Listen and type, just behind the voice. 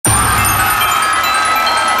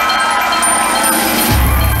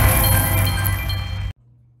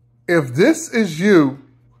If this is you,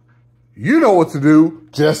 you know what to do.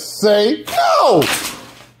 Just say no.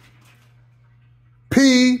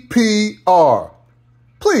 PPR.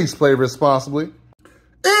 Please play responsibly.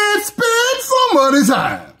 It's been some money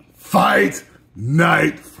time. Fight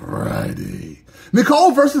Night Friday.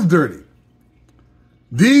 Nicole versus Dirty.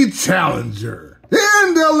 The challenger.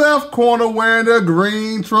 In the left corner wearing the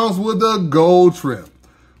green trunks with the gold trim.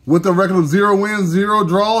 With a record of 0 wins, 0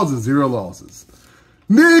 draws, and 0 losses.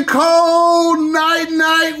 Nicole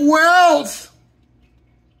Night Welch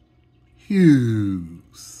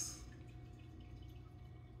Hughes.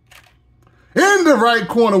 In the right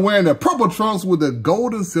corner wearing the purple trunks with the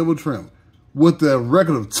gold and silver trim. With a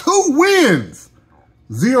record of 2 wins,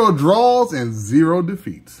 0 draws, and 0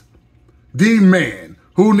 defeats. The man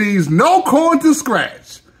who needs no coin to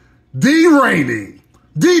scratch. The reigning,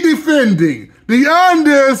 the defending, the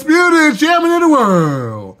undisputed champion of the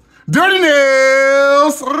world. Dirty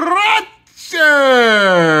Nails Ratcher.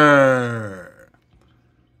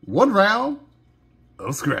 1 round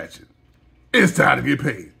of scratching. It's time to get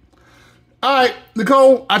paid. All right,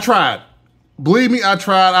 Nicole, I tried. Believe me, I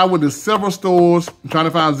tried. I went to several stores trying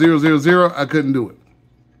to find 000. I couldn't do it.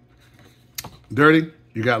 Dirty,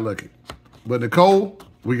 you got lucky. But Nicole,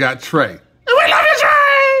 we got Trey. And we love you,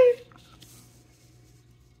 Trey!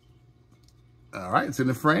 All right, it's in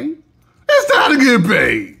the frame. It's time to get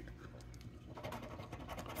paid.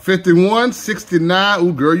 51, 69.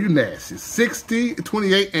 Ooh, girl, you nasty. 60,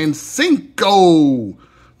 28, and 5.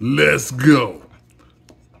 Let's go.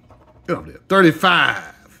 Get up there.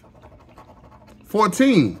 35.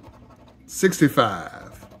 14.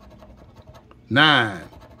 65. 9.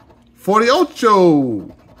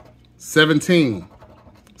 48. 17.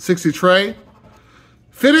 60 Trey.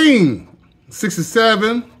 15.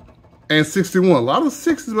 67. And 61. A lot of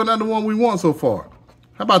 60s, but not the one we want so far.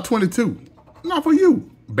 How about 22? Not for you.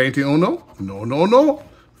 21. No.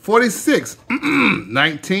 46.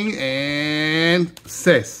 19 and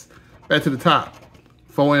 6. Back to the top.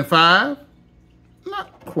 4 and 5.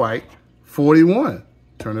 Not quite. 41.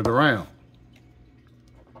 Turn it around.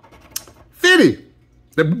 50.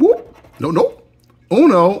 No.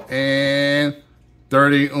 1 and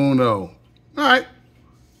 31. All right.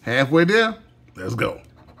 Halfway there. Let's go.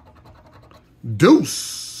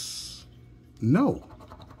 Deuce. No.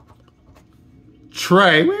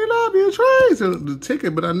 Trey. We love you, Trey. So the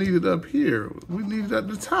ticket, but I need it up here. We need it at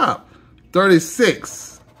the top.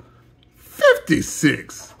 36.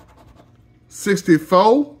 56.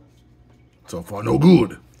 64. So far, no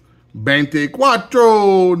good.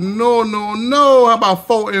 24. No. How about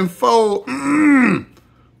 4 and 4?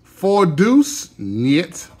 4 deuce.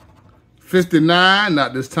 Niet. 59.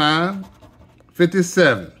 Not this time.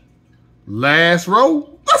 57. Last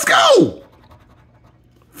row. Let's go.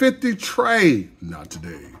 50 Trey. Not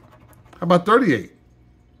today. How about 38?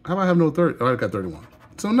 How about I have no 30? Oh, I got 31.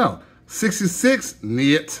 So no. 66.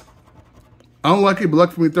 Niet. Unlucky, but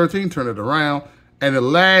lucky for me, 13. Turn it around. And the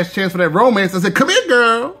last chance for that romance, I said, come here,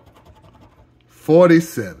 girl.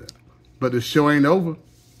 47. But the show ain't over.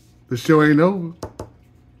 The show ain't over.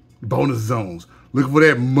 Bonus zones. Look for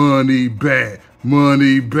that money bag.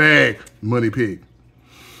 Money bag. Money pig.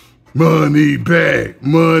 Money bag.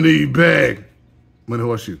 Money bag. Money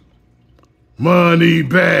horseshoe. Money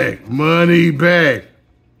bag. Money bag.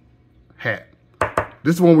 Hat.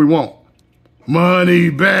 This is the one we want. Money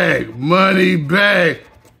bag. Money bag.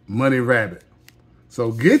 Money rabbit.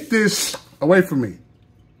 So get this away from me.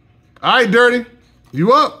 All right, Dirty,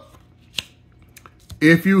 you up.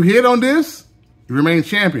 If you hit on this, you remain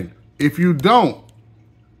champion. If you don't,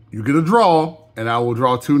 you get a draw, and I will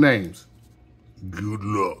draw 2 names. Good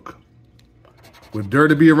luck. Will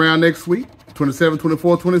Dirty be around next week? 27,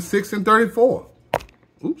 24, 26, and 34.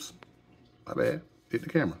 Oops. My bad. Hit the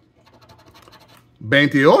camera.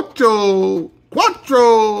 28.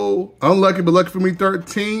 4. Unlucky, but lucky for me,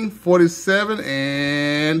 13, 47,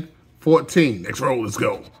 and 14. Next roll, let's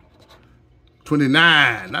go.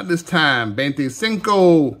 29, not this time.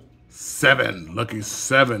 25, 7, lucky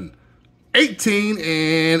 7. 18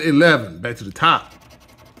 and 11, back to the top.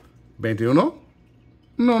 21,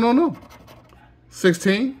 no.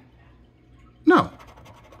 16, no.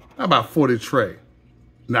 How about 40 Trey?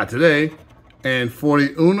 Not today. And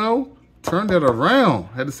 41, turn that around.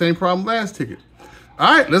 Had the same problem last ticket.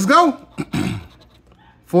 All right, let's go.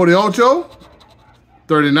 48,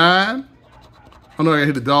 39. I know I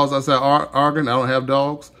hit the dogs outside arguing. I don't have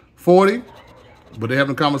dogs. 40, but they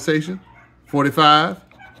having a conversation. 45,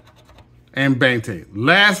 and Bante.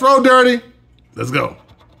 Last row, Dirty. Let's go.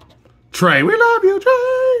 Trey, we love you,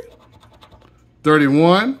 Trey.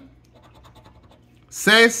 31,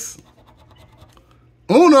 6,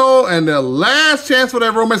 uno, and the last chance for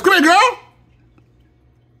that romance. Come here, girl.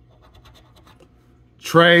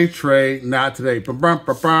 Trey, not today. Get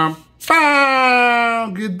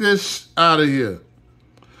this out of here.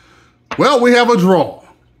 Well, we have a draw.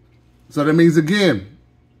 So that means, again,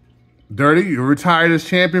 Dirty, you're retired as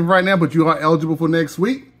champion right now, but you are eligible for next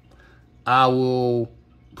week. I will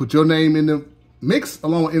put your name in the mix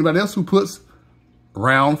along with anybody else who puts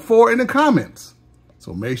round 4 in the comments.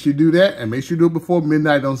 So make sure you do that, and make sure you do it before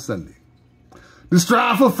midnight on Sunday. The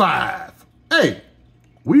Strive for 5. Hey,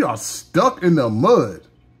 we are stuck in the mud.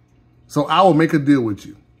 So I will make a deal with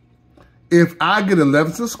you. If I get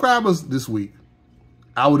 11 subscribers this week,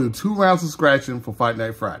 I will do 2 rounds of scratching for Fight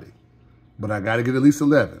Night Friday. But I got to get at least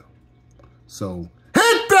 11. So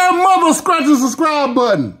hit that mother scratch and subscribe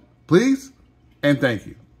button, please. And thank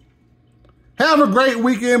you. Have a great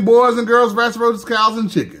weekend, boys and girls, rats, roaches, cows,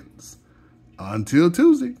 and chickens. Until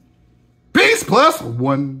Tuesday. Peace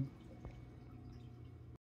 +1.